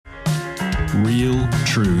Real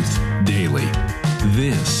Truth Daily.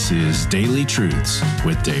 This is Daily Truths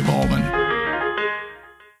with Dave Ahlman.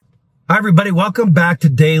 Hi, everybody. Welcome back to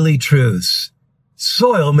Daily Truths.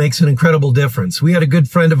 Soil makes an incredible difference. We had a good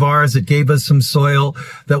friend of ours that gave us some soil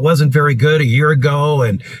that wasn't very good a year ago.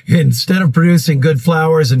 And instead of producing good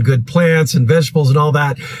flowers and good plants and vegetables and all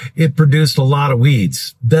that, it produced a lot of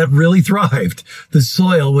weeds that really thrived. The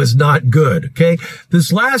soil was not good. Okay.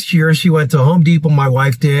 This last year, she went to Home Depot, my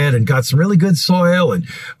wife did, and got some really good soil and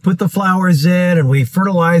put the flowers in, and we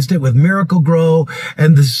fertilized it with Miracle-Gro,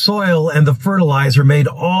 and the soil and the fertilizer made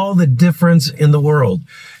all the difference in the world.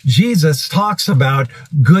 Jesus talks about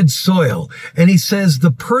good soil, and he says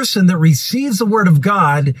the person that receives the word of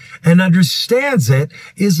God and understands it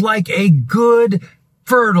is like a good,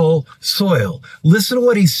 fertile soil. Listen to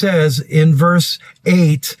what he says in verse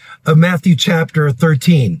 8 of Matthew chapter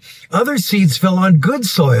 13. Other seeds fell on good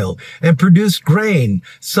soil and produced grain,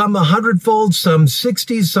 some 100-fold, some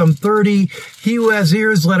 60, some 30. He who has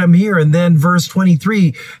ears, let him hear. And then verse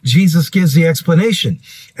 23, Jesus gives the explanation.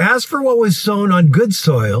 As for what was sown on good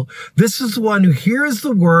soil, this is the one who hears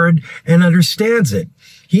the word and understands it.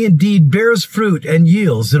 He indeed bears fruit and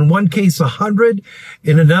yields, in one case 100,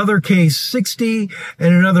 in another case 60, and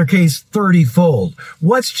in another case 30-fold.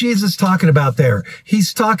 What's Jesus talking about there?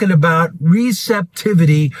 He's talking about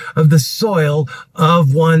receptivity of the soil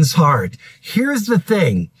of one's heart. Here's the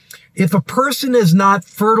thing. If a person is not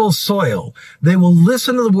fertile soil, they will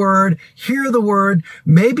listen to the word, hear the word,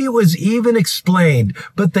 maybe it was even explained,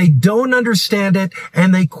 but they don't understand it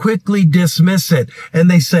and they quickly dismiss it and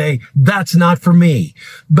they say, that's not for me.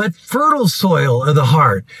 But fertile soil of the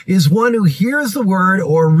heart is one who hears the word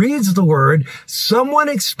or reads the word, someone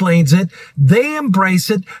explains it, they embrace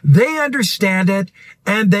it, they understand it,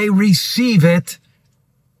 and they receive it,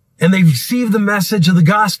 and they receive the message of the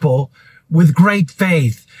gospel with great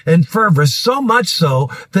faith and fervor, so much so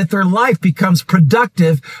that their life becomes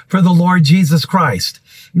productive for the Lord Jesus Christ.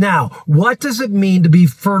 Now, what does it mean to be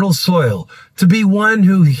fertile soil? To be one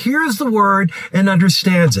who hears the word and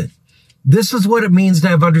understands it. This is what it means to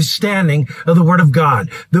have understanding of the word of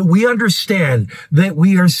God, that we understand that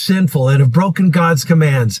we are sinful and have broken God's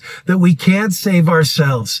commands, that we can't save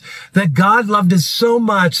ourselves, that God loved us so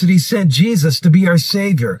much that he sent Jesus to be our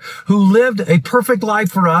savior, who lived a perfect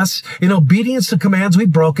life for us in obedience to commands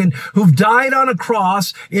we've broken, who died on a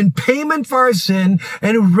cross in payment for our sin,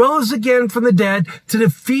 and who rose again from the dead to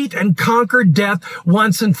defeat and conquer death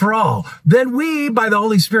once and for all. Then we, by the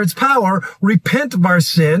Holy Spirit's power, repent of our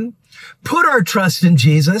sin, put our trust in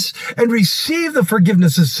Jesus, and receive the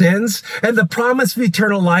forgiveness of sins and the promise of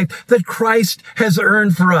eternal life that Christ has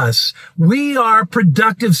earned for us. We are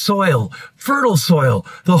productive soil, fertile soil.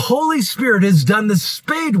 The Holy Spirit has done the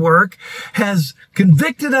spade work, has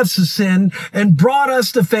convicted us of sin, and brought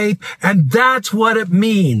us to faith, and that's what it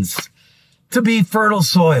means to be fertile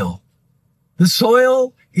soil. The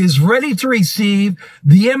soil is ready to receive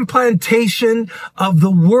the implantation of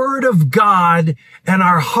the word of God, and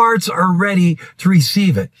our hearts are ready to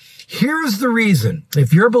receive it. Here's the reason.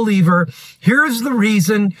 If you're a believer, here's the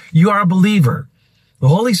reason you are a believer. The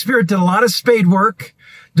Holy Spirit did a lot of spade work,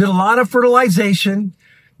 did a lot of fertilization,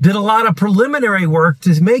 did a lot of preliminary work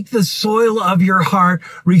to make the soil of your heart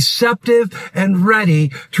receptive and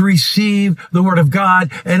ready to receive the word of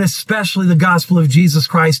God, and especially the gospel of Jesus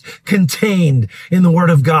Christ contained in the word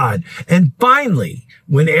of God. And finally,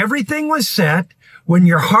 when everything was set, when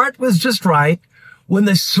your heart was just right, when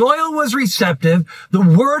the soil was receptive, the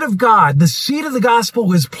word of God, the seed of the gospel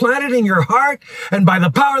was planted in your heart, and by the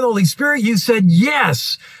power of the Holy Spirit, you said,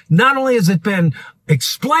 yes, not only has it been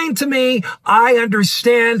explained to me, I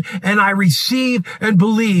understand, and I receive and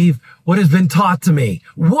believe what has been taught to me.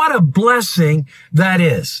 What a blessing that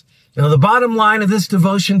is. Now, the bottom line of this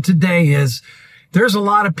devotion today is there's a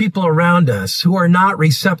lot of people around us who are not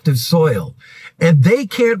receptive soil, and they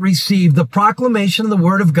can't receive the proclamation of the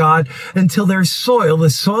word of God until their soil, the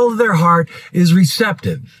soil of their heart, is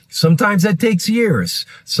receptive. Sometimes that takes years.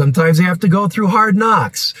 Sometimes they have to go through hard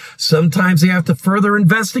knocks. Sometimes they have to further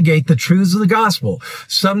investigate the truths of the gospel.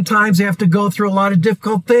 Sometimes they have to go through a lot of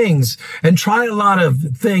difficult things and try a lot of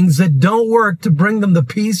things that don't work to bring them the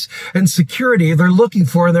peace and security they're looking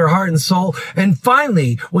for in their heart and soul. And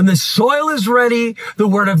finally, when the soil is ready, the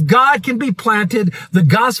word of God can be planted, the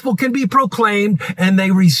gospel can be proclaimed, and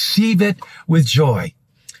they receive it with joy.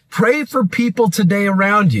 Pray for people today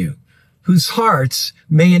around you whose hearts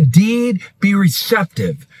may indeed be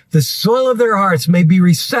receptive. The soil of their hearts may be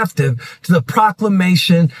receptive to the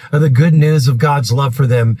proclamation of the good news of God's love for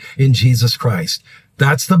them in Jesus Christ.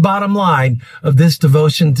 That's the bottom line of this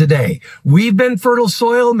devotion today. We've been fertile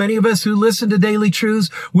soil. Many of us who listen to Daily Truths,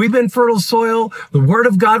 we've been fertile soil. The Word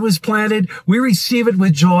of God was planted. We receive it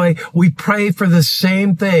with joy. We pray for the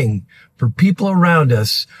same thing for people around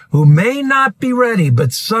us who may not be ready,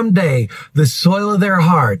 but someday the soil of their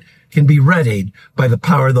heart can be readied by the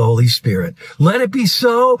power of the Holy Spirit. Let it be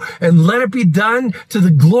so, and let it be done to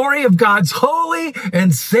the glory of God's holy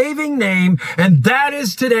and saving name. And that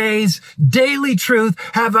is today's Daily Truth.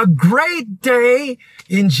 Have a great day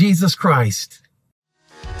in Jesus Christ.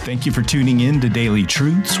 Thank you for tuning in to Daily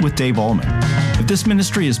Truths with Dave Allman. If this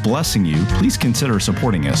ministry is blessing you, please consider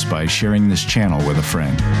supporting us by sharing this channel with a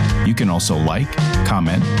friend. You can also like,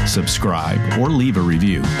 comment, subscribe, or leave a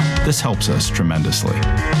review. This helps us tremendously.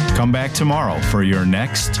 Come back tomorrow for your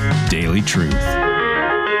next Daily Truth.